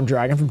 Dark Arm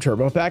Dragon from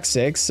Turbo Pack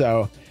 6.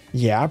 So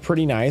yeah,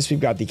 pretty nice. We've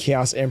got the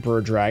Chaos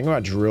Emperor Dragon,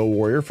 got Drill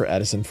Warrior for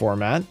Edison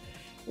format.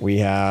 We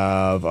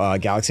have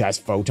Galaxy Eyes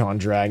Photon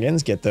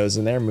Dragons. Get those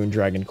in there. Moon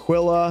Dragon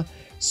Quilla.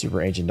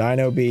 Super Ancient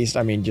Dino Beast.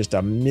 I mean, just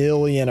a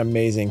million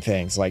amazing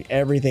things. Like,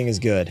 everything is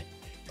good.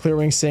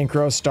 Clearwing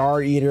Synchro,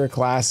 Star Eater,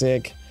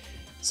 Classic.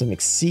 Some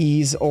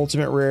Xyz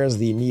Ultimate Rares.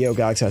 The Neo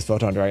Galaxy Eyes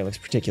Photon Dragon looks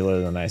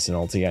particularly nice in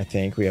Ulti, I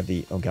think. We have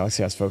the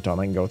Galaxy Eyes Photon.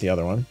 I can go with the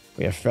other one.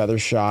 We have Feather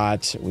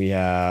Shot. We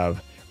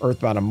have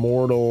Earthbound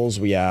Immortals.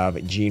 We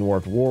have Gene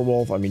Warped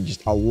Warwolf. I mean,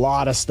 just a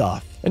lot of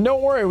stuff. And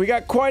don't worry, we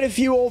got quite a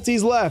few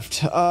ultis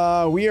left.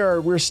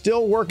 We're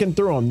still working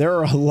through them. There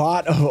are a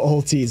lot of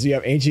ultis. We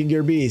have Ancient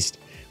Gear Beast.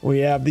 We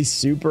have the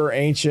Super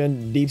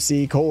Ancient Deep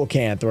Sea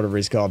Coelacanth, whatever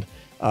he's called.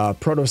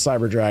 Proto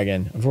Cyber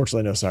Dragon.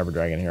 Unfortunately, no Cyber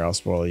Dragon here. I'll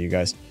spoil you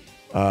guys.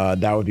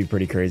 That would be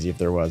pretty crazy if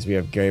there was. We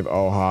have Grave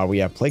Oha. We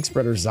have Plague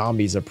Spreader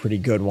Zombies, a pretty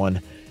good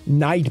one.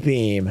 Night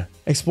Beam,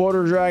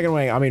 Exploder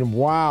Dragonwing. I mean,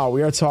 wow,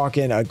 we are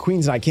talking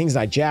Queen's Knight, King's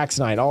Knight, Jack's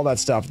Knight, all that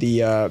stuff.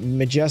 The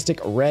Majestic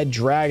Red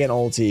Dragon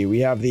ulti. We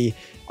have the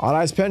Odd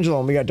Eyes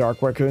Pendulum. We got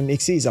Dark Raccoon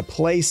Xyz, a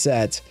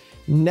playset.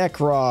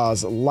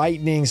 Necros,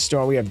 Lightning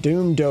Storm. We have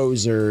Doom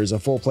Dozers, a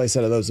full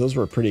playset of those. Those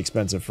were pretty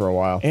expensive for a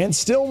while. And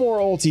still more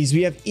ultis.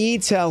 We have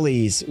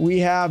E-Tellies. We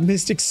have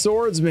Mystic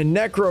Swordsman,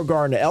 Necro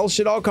Garden, El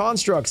Shaddai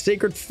Construct,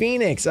 Sacred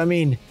Phoenix. I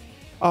mean,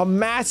 a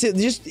massive,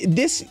 just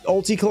this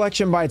ulti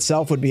collection by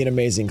itself would be an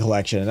amazing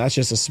collection, and that's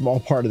just a small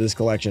part of this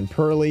collection.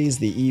 Pearlies,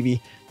 the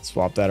Eevee,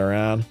 swap that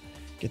around,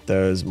 get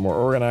those more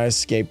organized.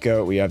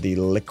 Scapegoat, we have the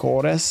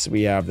Licorice,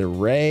 we have the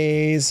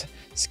Rays,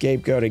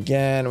 Scapegoat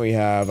again, we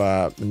have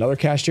another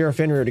Kashtira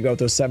Fenrir to go with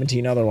those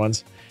 17 other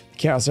ones.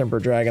 Chaos Emperor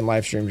Dragon,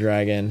 Livestream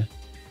Dragon,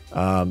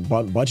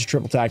 bunch of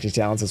triple tactics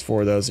talents. That's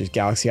 4 of those. There's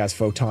Galaxy Eyes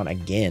Photon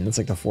again, that's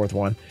like the 4th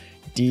one.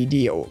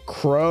 DD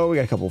Crow, we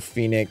got a couple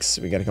Phoenix,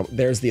 we got a couple,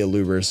 there's the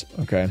Alubers.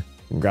 Okay,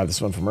 we can grab this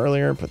one from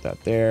earlier, put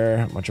that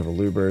there. A bunch of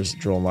Alubers,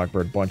 Drill and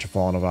Lockbird, bunch of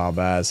Fallen of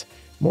Albaz,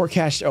 more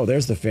cash. Oh,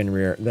 there's the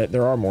Fenrir.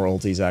 There are more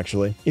ultis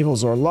actually. Evil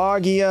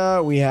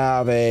Zorlagia, we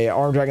have a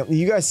Arm Dragon.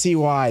 You guys see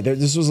why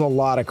this was a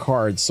lot of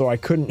cards, so I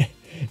couldn't,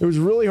 it was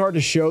really hard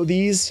to show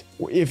these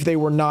if they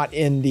were not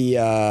in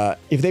the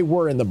if they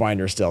were in the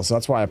binder still. So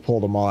that's why I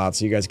pulled them all out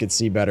so you guys could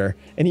see better.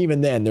 And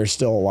even then, there's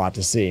still a lot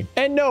to see.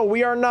 And no,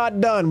 we are not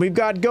done. We've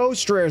got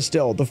Ghost Rare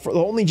still. The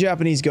only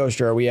Japanese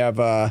Ghost Rare. We have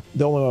the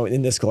only one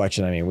in this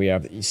collection. I mean, we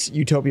have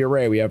Utopia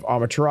Ray. We have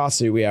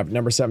Amaterasu. We have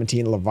number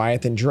 17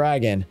 Leviathan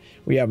Dragon.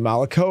 We have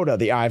Malakota,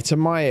 the Eye of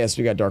Timaeus.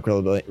 We got Dark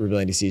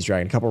Rebellion Deceased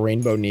Dragon. A couple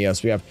Rainbow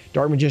Neos. We have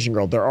Dark Magician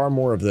Girl. There are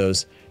more of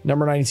those.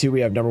 Number 92,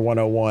 we have number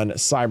 101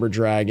 Cyber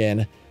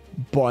Dragon.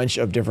 Bunch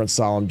of different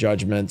Solemn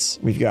Judgments.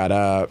 We've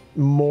got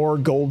more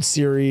Gold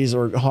Series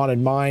or Haunted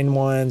Mine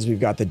ones. We've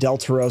got the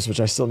Deltaros,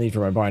 which I still need for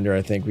my binder,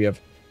 I think. We have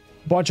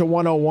a bunch of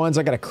 101s.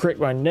 I got to crit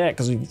my neck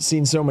because we've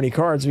seen so many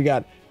cards. We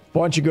got a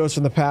bunch of Ghosts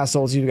from the Past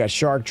ultis. We got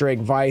Shark Drake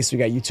Vice. We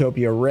got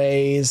Utopia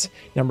Rays.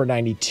 Number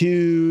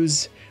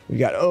 92s. We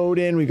got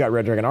Odin. We've got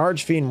Red Dragon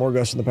Archfiend. More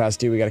Ghosts from the Past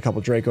too. We got a couple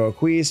Draco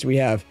Aqueist. We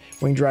have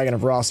Winged Dragon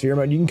of Raw Sphere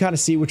Mode. You can kind of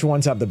see which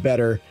ones have the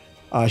better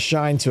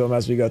shine to them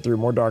as we go through.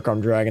 More Dark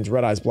Arm Dragons,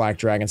 Red Eyes Black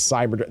Dragons,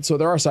 so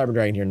there are Cyber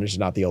Dragon here, and this is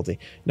not the ulti.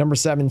 Number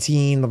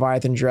 17,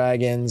 Leviathan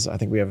Dragons. I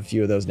think we have a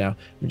few of those now.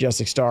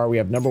 Majestic Star. We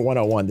have number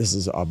 101. This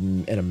is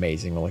an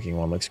amazing looking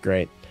one. Looks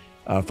great.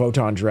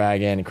 Photon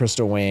Dragon,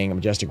 Crystal Wing,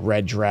 Majestic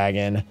Red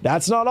Dragon.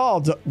 That's not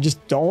all.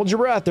 Just don't hold your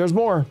breath. There's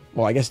more.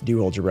 Well, I guess do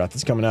hold your breath.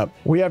 It's coming up.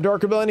 We have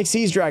Dark Rebellion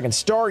Xyz Dragon,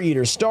 Star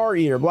Eater,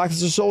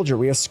 Blackluster Soldier.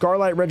 We have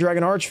Scarlet Red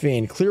Dragon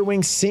Archfiend,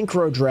 Clearwing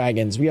Synchro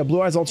Dragons. We have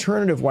Blue Eyes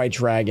Alternative White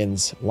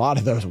Dragons. A lot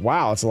of those.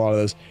 Wow, it's a lot of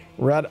those.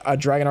 Red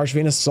Dragon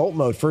Archfiend Assault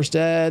Mode. First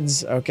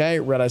Eds. Okay.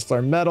 Red Eyes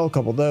Flare Metal. A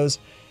couple of those.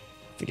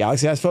 The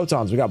Galaxy Eyes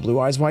Photons. We got Blue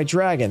Eyes White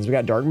Dragons. We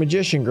got Dark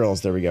Magician Girls.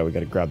 There we go. We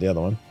got to grab the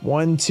other one.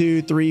 1,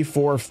 2, 3,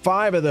 4,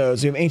 5 of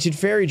those. We have Ancient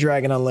Fairy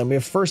Dragon Unlimited. We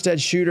have First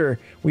Ed Shooter.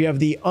 We have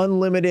the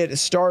Unlimited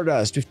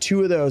Stardust. We have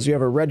 2 of those. We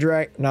have a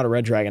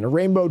a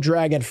Rainbow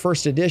Dragon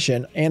First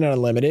Edition and an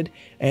Unlimited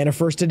and a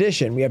First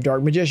Edition. We have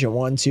Dark Magician.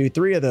 1, 2,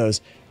 3 of those.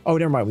 Oh,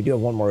 never mind. We do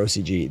have one more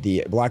OCG.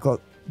 The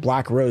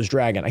Black Rose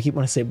Dragon. I keep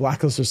wanting to say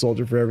Blackluster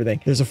Soldier for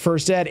everything. There's a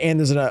First Ed and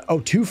there's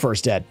two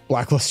First Ed.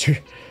 Blackluster.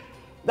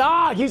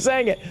 I keep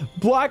saying it.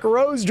 Black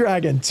Rose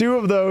Dragon, 2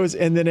 of those,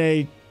 and then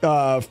a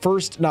not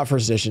first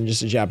edition,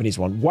 just a Japanese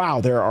one.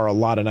 Wow, there are a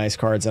lot of nice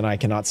cards, and I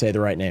cannot say the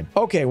right name.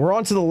 Okay, we're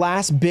on to the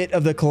last bit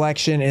of the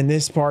collection, and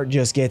this part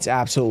just gets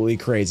absolutely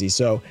crazy.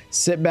 So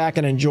sit back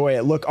and enjoy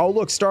it. Look, oh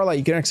look, Starlight.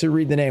 You can actually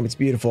read the name. It's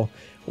beautiful.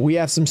 We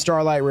have some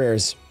Starlight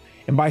rares.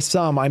 And by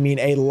some, I mean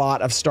a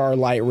lot of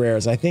Starlight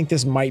rares. I think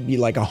this might be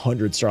like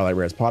 100 Starlight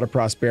rares. Pot of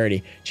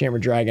Prosperity, Chamber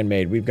Dragon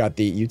Maid. We've got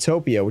the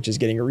Utopia, which is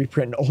getting a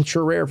reprint in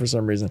ultra rare for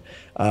some reason.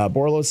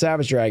 Borreload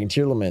Savage Dragon,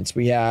 Tearlaments.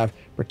 We have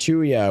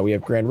Bertuia. We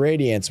have Grand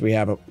Radiance. We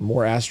have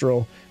more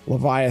Astral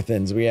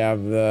Leviathans. We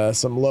have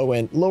some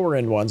lower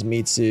end ones.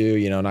 Mitsu,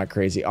 you know, not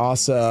crazy.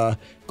 Asa,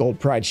 Gold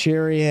Pride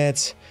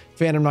Chariot,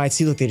 Phantom Knights.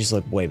 See, look, they just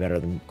look way better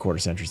than Quarter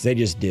Centuries. They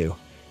just do.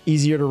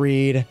 Easier to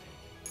read.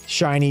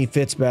 Shiny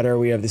fits better.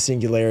 We have the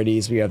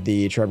Singularities. We have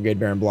the Tribrigade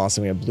Baron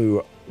Blossom. We have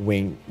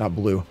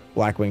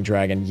Black Wing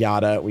Dragon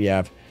Yada. We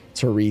have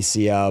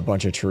Teresia, a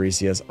bunch of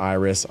Teresias,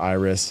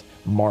 Iris,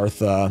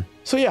 Martha.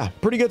 So yeah,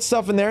 pretty good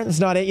stuff in there. That's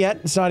not it yet.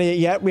 It's not it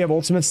yet. We have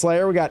Ultimate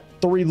Slayer. We got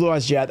 3 Blue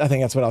Eyes Jet. I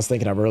think that's what I was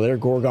thinking of earlier.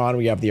 Gorgon.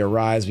 We have the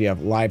Arise. We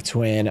have Live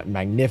Twin,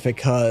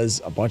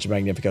 Magnificas, a bunch of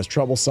Magnificas,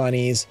 Trouble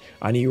Sunnies.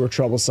 I knew you were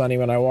Trouble Sunny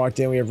when I walked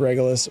in. We have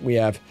Regulus. We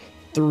have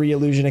 3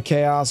 Illusion of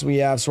Chaos. We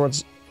have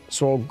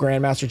Soul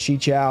Grandmaster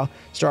Chi-Chow,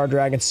 Star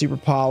Dragon, Super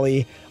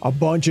Poly, a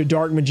bunch of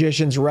Dark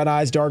Magicians, Red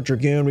Eyes, Dark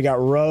Dragoon. We got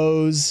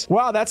Rose.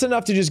 Wow, that's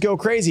enough to just go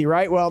crazy,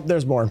 right? Well,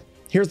 there's more.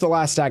 Here's the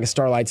last stack of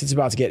Starlights. It's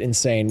about to get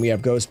insane. We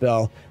have Ghost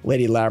Bell,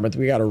 Lady Labyrinth.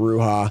 We got a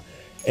Ruha.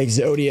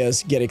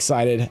 Exodias, get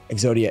excited.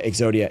 Exodia.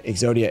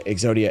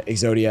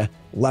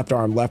 Left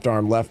arm, left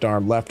arm, left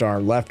arm, left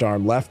arm, left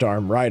arm, left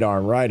arm, right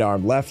arm,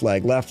 left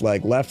leg, left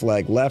leg, left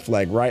leg, left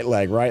leg, right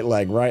leg, right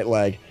leg, right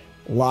leg.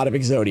 A lot of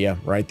Exodia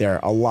right there.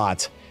 A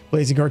lot.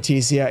 Blazing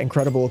Cartesia,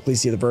 Incredible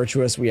Ecclesia the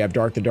Virtuous. We have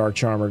Dark the Dark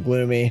Charmer,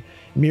 Gloomy,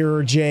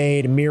 Mirror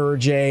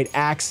Jade,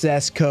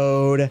 Access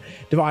Code,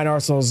 Divine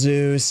Arsenal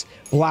Zeus,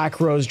 Black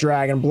Rose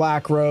Dragon,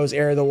 Black Rose,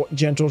 Air the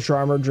Gentle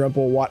Charmer,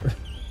 Drimple, what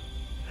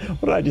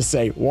did I just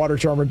say? Water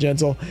Charmer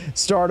Gentle,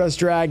 Stardust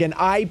Dragon,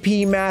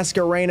 IP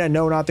Masquerena.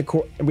 No, not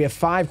the we have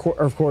 5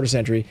 quarter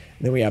century.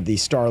 And then we have the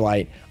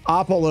Starlight,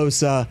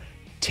 Apollosa,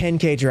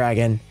 10K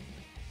Dragon,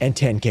 and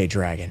 10K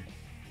Dragon.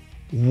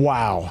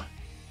 Wow.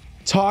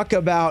 Talk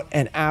about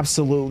an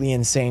absolutely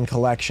insane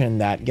collection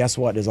that, guess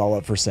what, is all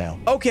up for sale.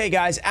 Okay,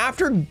 guys,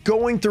 after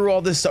going through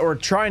all this, or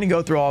trying to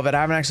go through all of it,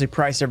 I haven't actually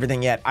priced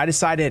everything yet. I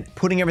decided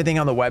putting everything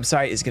on the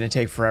website is going to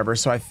take forever.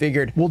 So I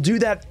figured we'll do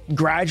that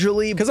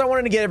gradually because I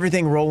wanted to get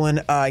everything rolling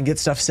and get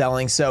stuff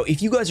selling. So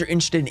if you guys are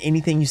interested in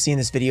anything you see in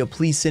this video,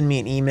 please send me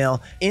an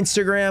email.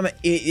 Instagram,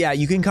 yeah,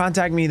 you can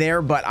contact me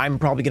there, but I'm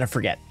probably going to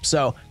forget.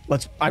 So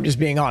I'm just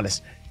being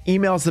honest.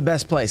 Email is the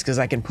best place because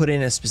I can put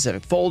in a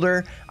specific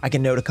folder. I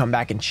can know to come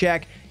back and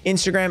check.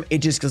 Instagram, it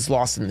just gets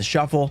lost in the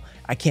shuffle.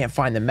 I can't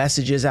find the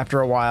messages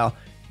after a while.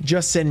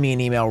 Just send me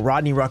an email,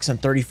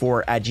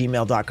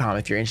 rodneyruxon34@gmail.com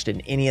if you're interested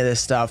in any of this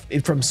stuff.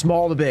 From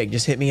small to big,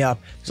 just hit me up.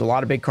 There's a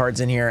lot of big cards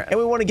in here. And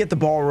we want to get the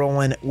ball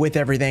rolling with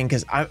everything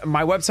because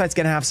my website's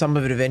going to have some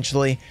of it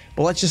eventually.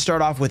 But let's just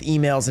start off with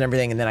emails and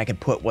everything, and then I can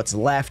put what's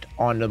left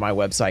onto my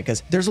website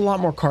because there's a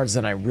lot more cards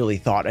than I really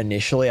thought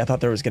initially. I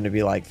thought there was going to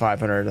be like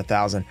 500,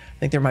 1,000. I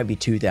think there might be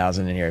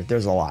 2,000 in here.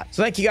 There's a lot.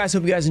 So thank you guys.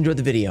 Hope you guys enjoyed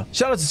the video.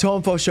 Shout out to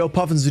Toemfo Show,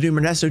 Puffins Voodoo,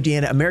 Ernesto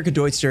Deanna, America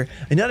Deutster,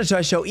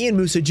 Ananda Show, Ian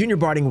Musa, Junior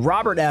Barding,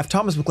 Robert F.,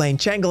 Thomas McLean,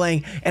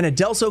 Changalang, and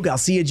Adelso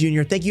Garcia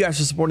Jr. Thank you guys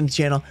for supporting the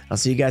channel. I'll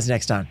see you guys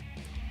next time.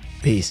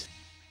 Peace.